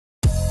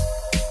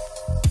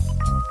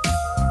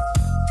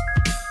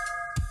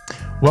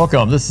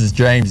Welcome, this is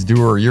James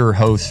Duerr, your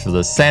host for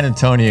the San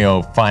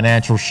Antonio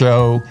Financial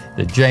Show.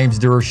 The James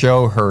Duerr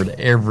Show, heard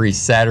every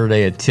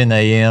Saturday at 10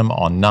 a.m.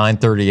 on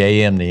 9:30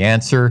 a.m. The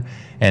Answer,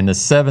 and the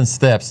 7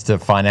 Steps to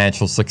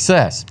Financial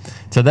Success.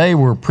 Today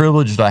we're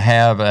privileged to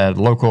have a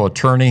local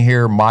attorney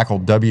here, Michael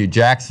W.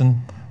 Jackson.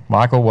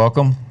 Michael,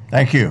 welcome.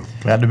 Thank you.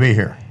 Glad to be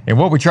here. And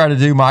what we try to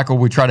do, Michael,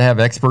 we try to have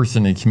experts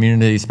in the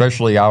community,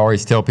 especially I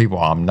always tell people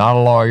I'm not a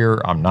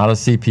lawyer, I'm not a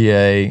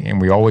CPA,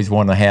 and we always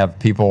want to have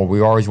people, we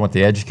always want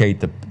to educate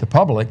the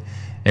public.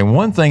 And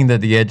one thing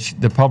that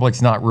the public's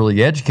not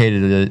really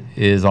educated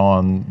is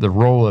on the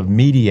role of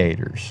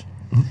mediators.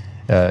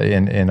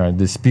 In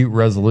dispute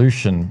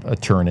resolution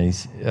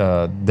attorneys.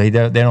 They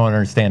don't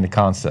understand the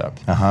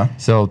concept.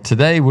 So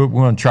today we're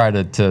going to try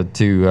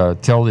to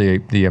tell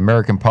the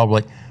American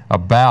public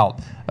about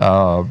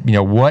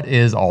what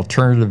is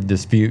alternative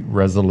dispute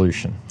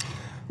resolution.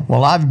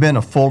 Well, I've been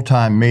a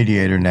full-time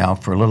mediator now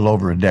for a little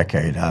over a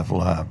decade.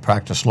 I've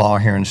practiced law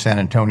here in San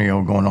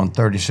Antonio going on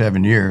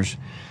 37 years.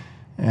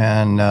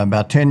 And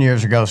about 10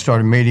 years ago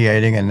started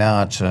mediating, and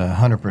now it's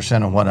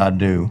 100% of what I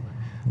do.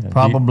 Yeah,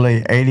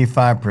 probably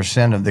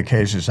 85% of the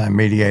cases I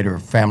mediate are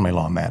family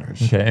law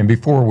matters. Okay, and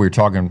before we were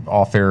talking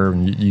off air,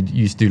 and you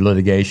used to do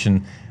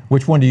litigation.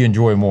 Which one do you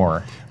enjoy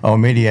more? Oh,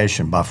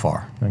 mediation by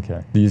far.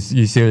 Okay. You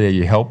see that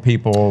you help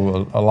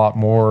people a lot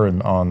more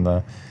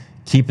on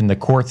keeping the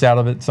courts out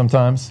of it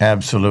sometimes?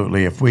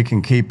 Absolutely. If we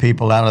can keep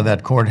people out of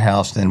that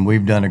courthouse, then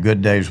we've done a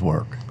good day's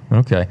work.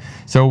 Okay.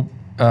 So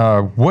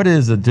what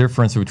is the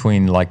difference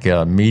between like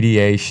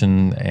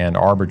mediation and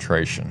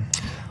arbitration?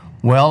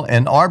 Well,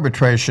 in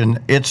arbitration,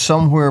 it's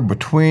somewhere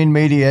between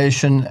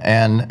mediation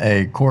and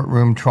a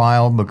courtroom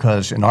trial,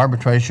 because in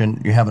arbitration,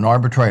 you have an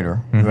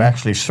arbitrator who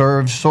actually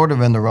serves sort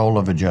of in the role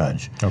of a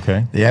judge.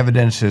 Okay. The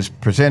evidence is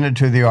presented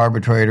to the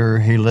arbitrator,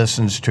 he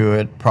listens to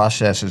it,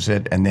 processes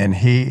it, and then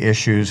he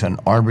issues an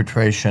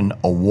arbitration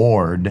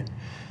award,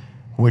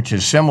 which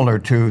is similar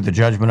to the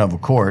judgment of a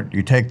court.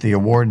 You take the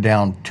award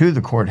down to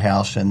the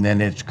courthouse, and then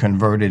it's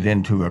converted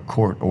into a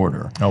court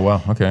order. Oh,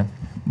 wow. Okay.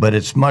 But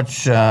it's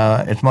much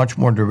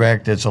more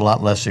direct. It's a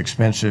lot less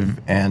expensive,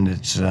 and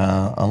it's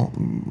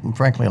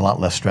frankly a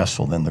lot less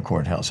stressful than the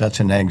courthouse. That's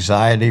an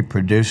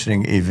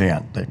anxiety-producing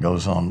event that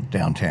goes on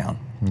downtown.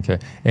 Okay.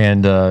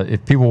 And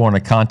if people want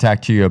to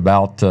contact you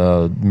about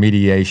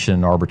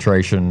mediation,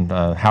 arbitration,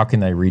 how can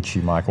they reach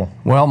you, Michael?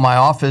 Well, my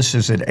office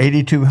is at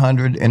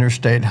 8200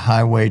 Interstate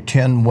Highway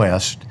 10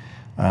 West.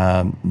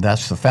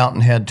 That's the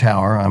Fountainhead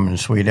Tower. I'm in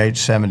Suite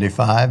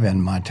 875,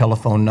 and my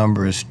telephone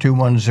number is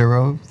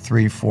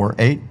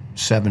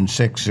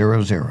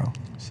 210-348-7600.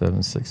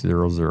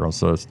 7600.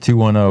 So it's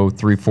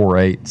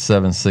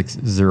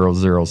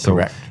 210-348-7600. So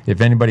correct.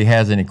 If anybody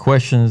has any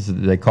questions,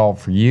 they call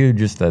for you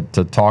just to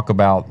talk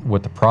about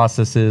what the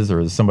process is, or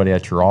is somebody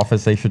at your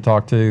office they should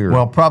talk to? Or?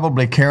 Well,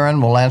 probably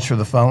Karen will answer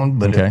the phone,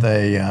 but if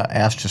they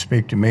ask to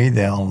speak to me,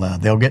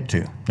 they'll get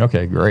to.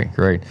 Okay,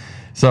 great.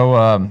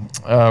 So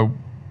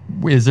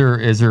is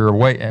there a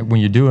way,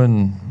 when you're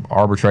doing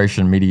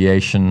arbitration,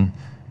 mediation,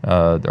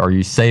 are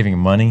you saving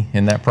money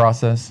in that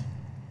process?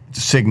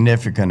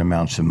 Significant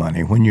amounts of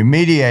money. When you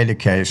mediate a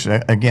case,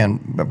 again,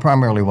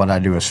 primarily what I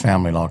do is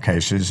family law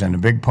cases, and a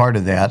big part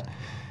of that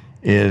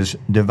is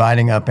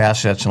dividing up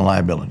assets and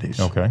liabilities.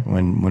 Okay.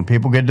 When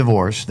people get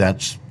divorced,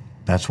 that's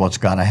what's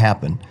got to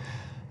happen.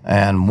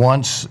 And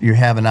once you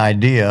have an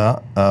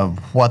idea of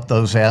what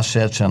those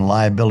assets and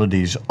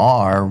liabilities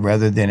are,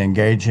 rather than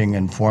engaging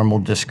in formal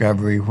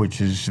discovery, which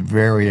is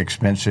very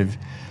expensive,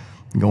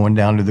 going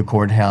down to the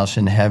courthouse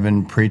and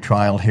having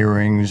pretrial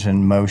hearings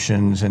and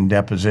motions and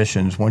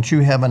depositions, once you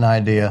have an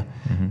idea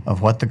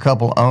of what the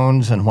couple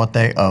owns and what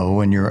they owe,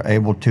 and you're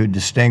able to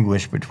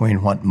distinguish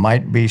between what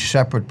might be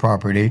separate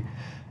property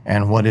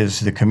and what is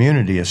the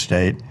community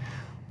estate,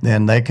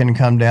 then they can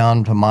come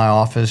down to my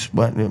office,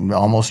 but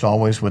almost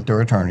always with their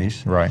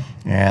attorneys. Right.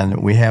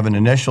 And we have an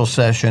initial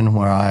session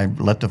where I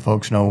let the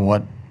folks know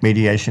what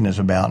mediation is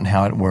about and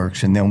how it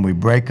works, and then we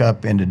break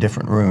up into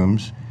different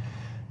rooms.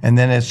 And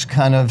then it's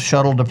kind of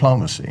shuttle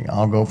diplomacy.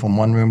 I'll go from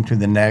one room to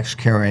the next,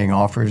 carrying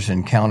offers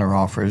and counter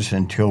offers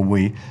until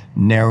we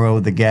narrow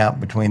the gap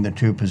between the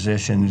two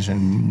positions.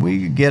 And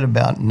we get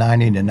about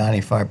 90 to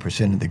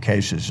 95% of the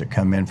cases that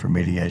come in for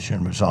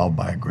mediation resolved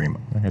by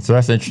agreement. Okay, so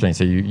that's interesting.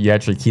 So you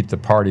actually keep the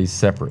parties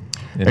separate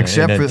in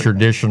Except a for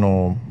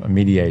traditional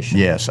mediation.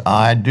 Yes,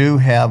 I do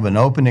have an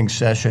opening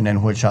session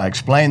in which I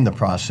explain the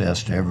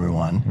process to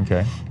everyone.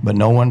 Okay. But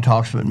no one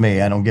talks with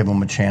me. I don't give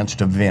them a chance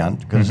to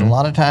vent, because a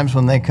lot of times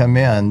when they come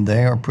in,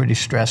 they are pretty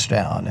stressed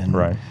out, and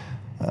right.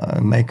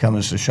 It may come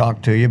as a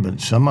shock to you, but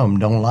some of them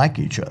don't like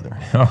each other.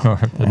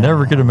 I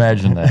never could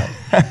imagine that.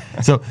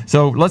 So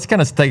let's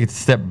kind of take a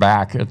step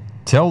back.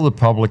 Tell the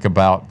public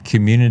about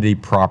community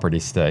property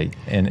state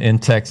in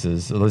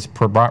Texas. Let's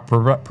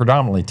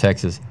predominantly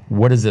Texas.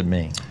 What does it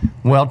mean?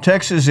 Well,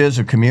 Texas is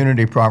a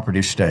community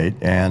property state,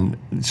 and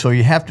so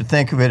you have to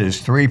think of it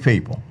as 3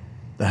 people: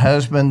 the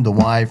husband, the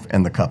wife,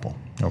 and the couple.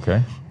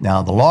 Okay.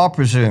 Now, the law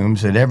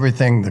presumes that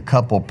everything the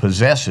couple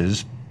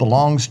possesses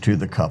belongs to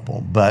the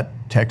couple, but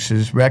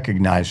Texas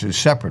recognizes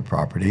separate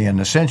property, and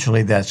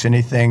essentially that's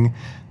anything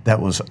that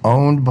was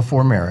owned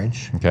before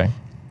marriage, Okay.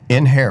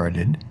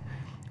 inherited,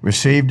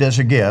 received as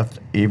a gift,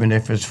 even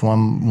if it's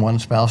from one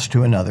spouse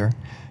to another,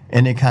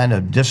 any kind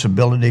of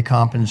disability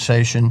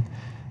compensation,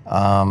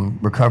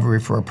 recovery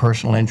for a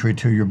personal injury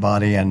to your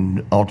body,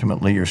 and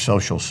ultimately your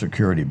Social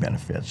Security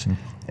benefits.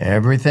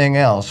 Everything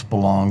else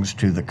belongs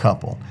to the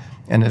couple.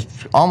 And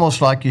it's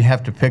almost like you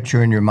have to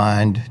picture in your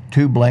mind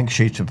 2 blank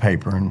sheets of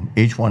paper, and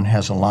each one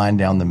has a line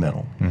down the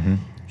middle.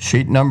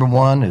 Sheet number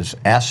 1 is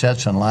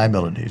assets and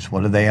liabilities.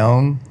 What do they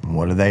own and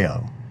what do they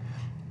owe?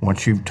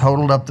 Once you've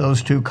totaled up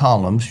those 2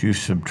 columns, you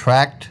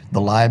subtract the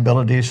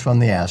liabilities from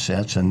the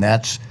assets, and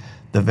that's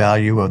the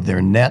value of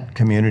their net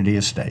community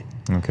estate.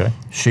 Okay.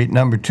 Sheet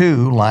number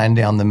 2, line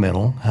down the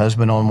middle,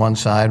 husband on one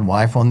side,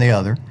 wife on the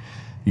other.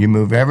 You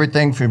move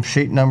everything from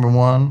sheet number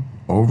 1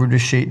 over to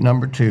sheet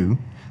number 2.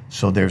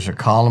 So there's a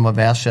column of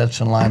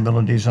assets and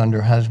liabilities under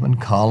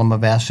husband, column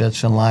of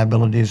assets and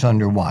liabilities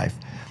under wife.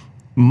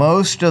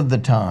 Most of the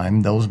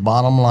time, those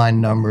bottom line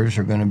numbers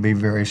are going to be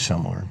very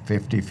similar,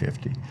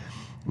 50-50.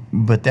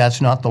 But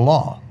that's not the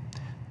law.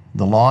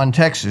 The law in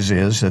Texas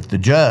is that the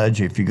judge,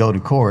 if you go to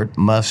court,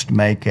 must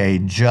make a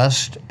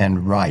just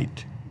and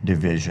right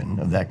division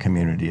of that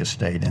community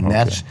estate. And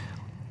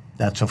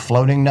that's a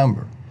floating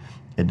number.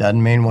 It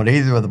doesn't mean what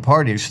either of the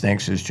parties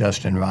thinks is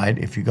just and right.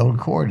 If you go to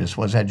court, it's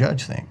what does that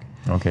judge think?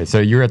 Okay, so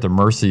you're at the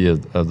mercy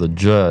of the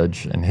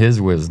judge and his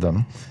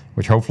wisdom,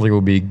 which hopefully will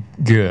be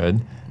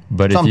good.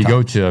 But if you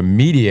go to a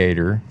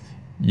mediator,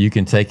 you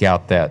can take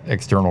out that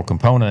external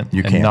component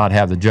and not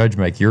have the judge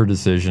make your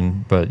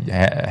decision, but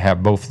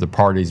have both the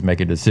parties make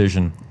a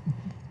decision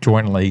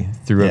jointly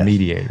through a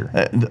mediator.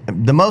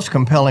 The most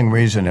compelling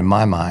reason in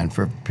my mind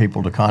for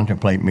people to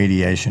contemplate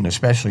mediation,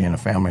 especially in a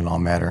family law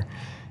matter,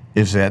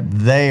 is that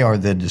they are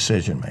the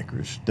decision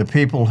makers. The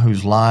people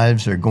whose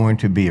lives are going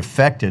to be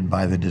affected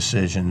by the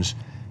decisions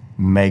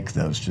make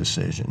those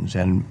decisions.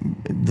 And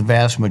the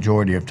vast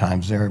majority of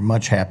times, they're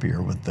much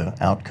happier with the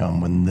outcome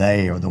when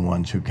they are the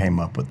ones who came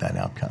up with that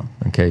outcome.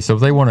 Okay, so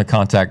if they want to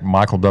contact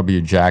Michael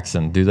W.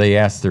 Jackson, do they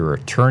ask their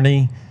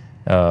attorney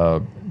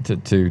to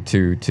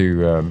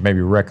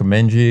maybe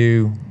recommend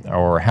you,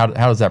 or how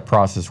does that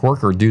process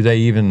work? Or do they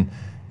even,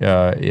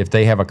 if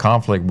they have a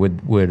conflict,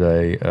 would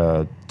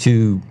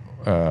two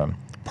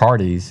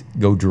parties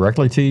go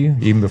directly to you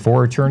even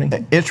before attorney?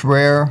 It's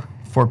rare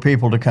for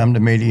people to come to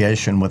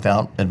mediation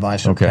without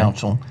advice of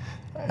counsel.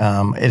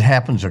 It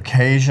happens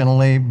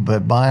occasionally,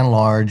 but by and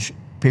large,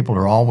 people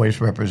are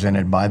always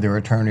represented by their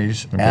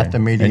attorneys at the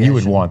mediation. And you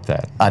would want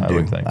that? I do.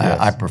 Would think, yes.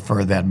 I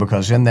prefer that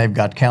because then they've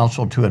got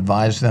counsel to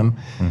advise them.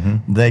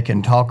 They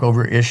can talk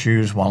over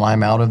issues while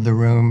I'm out of the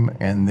room,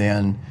 and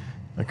then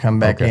they come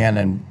back in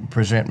and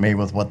present me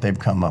with what they've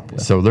come up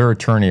with. So their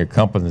attorney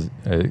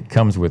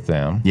comes with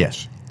them.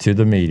 Yes. To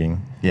the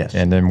meeting. Yes.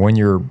 And then when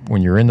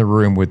you're in the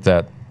room with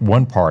that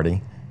one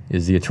party,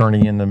 is the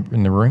attorney in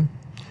the room?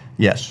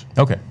 Yes.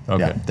 Okay.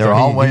 Yeah, they're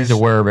always he's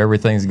aware of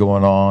everything's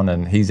going on,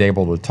 and he's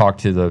able to talk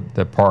to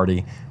the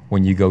party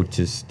when you go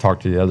to talk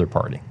to the other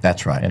party.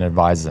 That's right. And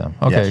advise them.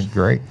 Okay. Yes.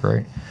 Great.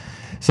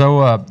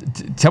 So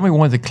tell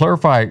me, to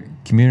clarify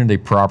community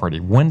property,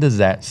 when does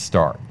that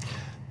start?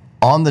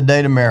 On the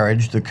date of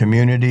marriage, the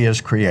community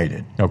is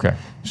created. Okay.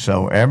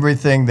 So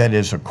everything that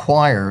is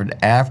acquired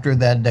after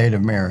that date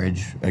of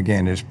marriage,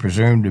 again, is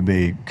presumed to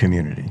be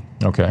community.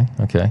 Okay.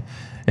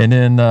 And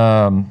then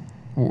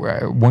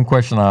one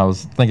question I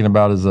was thinking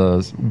about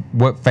is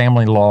what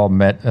family law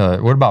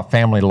what about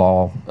family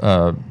law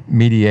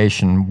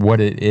mediation?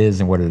 What it is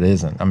and what it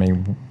isn't? I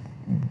mean,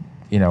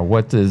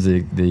 what is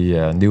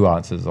the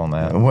nuances on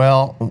that?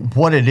 Well,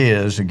 what it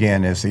is,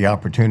 again, is the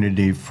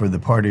opportunity for the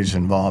parties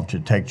involved to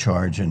take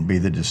charge and be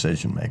the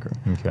decision maker.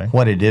 Okay.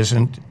 What it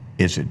isn't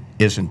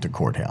the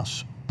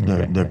courthouse.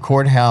 The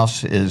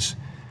courthouse is,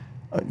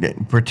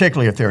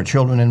 particularly if there are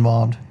children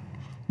involved,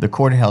 the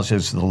courthouse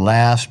is the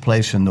last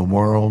place in the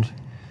world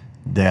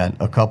that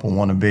a couple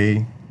want to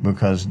be,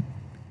 because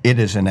it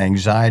is an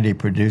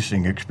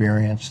anxiety-producing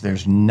experience.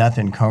 There's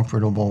nothing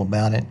comfortable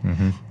about it.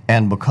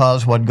 And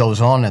because what goes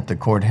on at the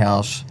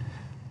courthouse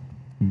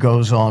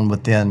goes on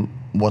within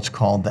what's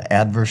called the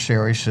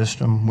adversary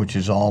system, which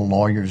is all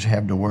lawyers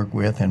have to work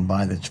with, and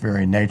by its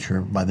very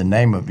nature, by the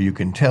name of it, you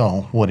can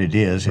tell what it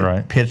is.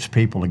 It pits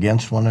people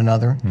against one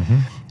another,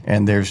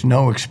 and there's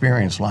no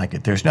experience like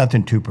it. There's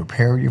nothing to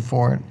prepare you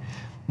for it.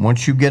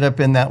 Once you get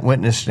up in that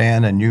witness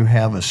stand and you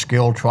have a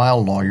skilled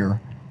trial lawyer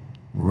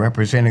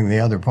representing the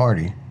other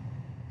party,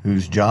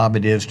 whose job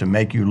it is to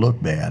make you look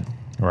bad.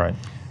 Right.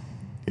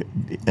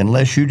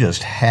 Unless you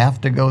just have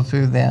to go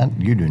through that,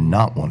 you do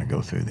not want to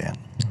go through that.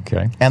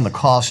 Okay. And the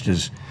cost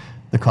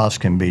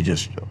can be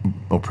just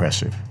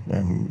oppressive.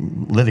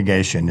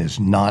 Litigation is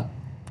not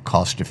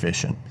cost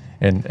efficient.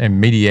 And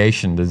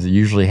mediation, does it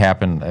usually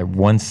happen at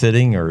one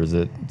sitting, or is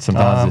it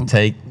sometimes it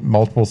take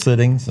multiple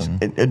sittings?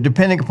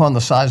 Depending upon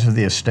the size of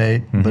the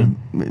estate, but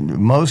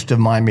most of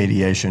my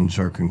mediations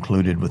are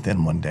concluded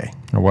within one day.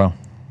 Oh, well.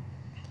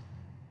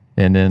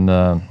 And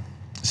then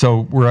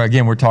So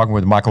we're talking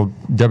with Michael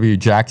W.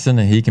 Jackson,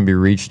 and he can be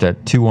reached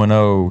at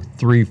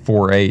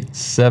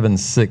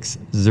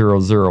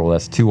 210-348-7600.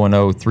 That's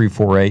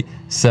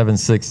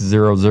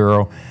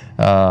 210-348-7600.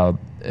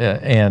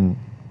 And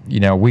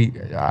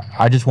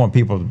I just want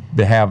people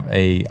to have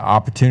a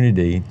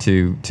opportunity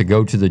to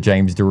go to the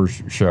James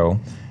Duerr Show.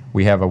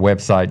 We have a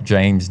website,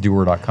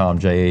 jamesduerr.com,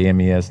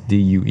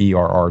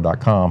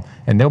 JAMESDUERR.com,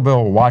 and they'll be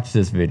able to watch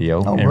this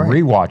video and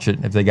rewatch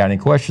it if they got any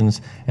questions.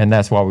 And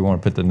that's why we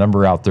want to put the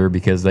number out there,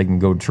 because they can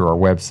go to our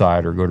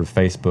website or go to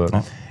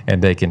Facebook,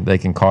 and they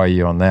can call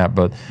you on that.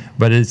 But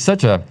it's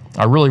such I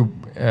really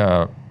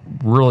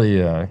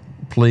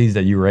pleased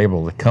that you were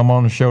able to come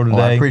on the show today.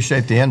 Well, I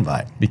appreciate the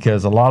invite,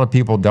 because a lot of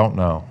people don't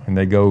know, and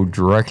they go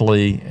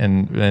directly,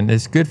 and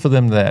it's good for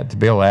them to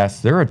be able to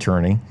ask their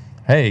attorney,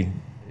 hey,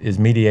 is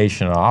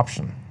mediation an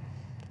option?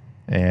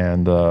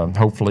 And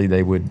hopefully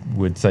they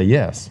would say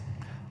yes.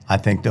 I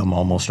think they'll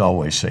almost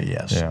always say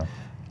yes. Yeah.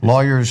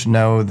 Lawyers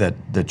know that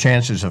the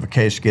chances of a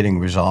case getting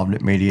resolved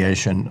at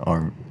mediation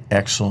are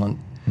excellent.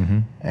 Mm-hmm.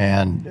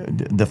 And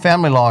the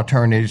family law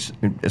attorneys,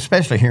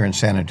 especially here in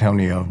San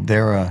Antonio,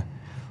 they're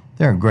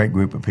a great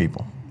group of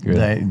people. Good.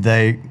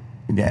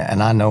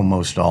 And I know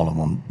most all of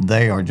them.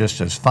 They are just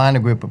as fine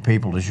a group of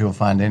people as you'll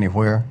find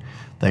anywhere.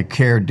 They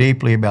care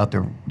deeply about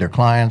their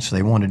clients.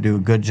 They want to do a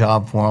good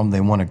job for them.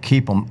 They want to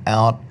keep them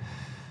out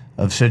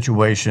of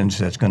situations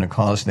that's going to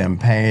cause them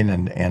pain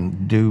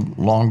and do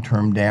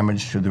long-term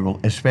damage to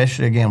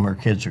especially, again, where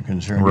kids are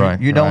concerned.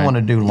 Right, you don't want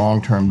to do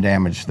long-term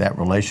damage to that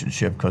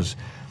relationship, because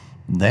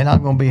they're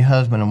not going to be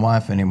husband and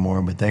wife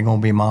anymore, but they're going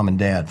to be mom and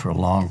dad for a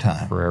long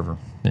time. Forever,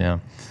 yeah.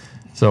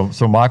 So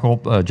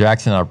Michael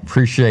Jackson, I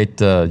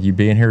appreciate you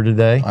being here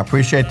today. I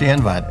appreciate the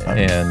invite.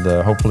 And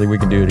hopefully we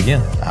can do it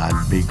again.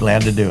 I'd be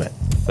glad to do it.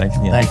 Thanks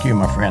again. Thank you,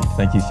 my friend.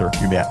 Thank you, sir.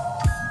 You bet.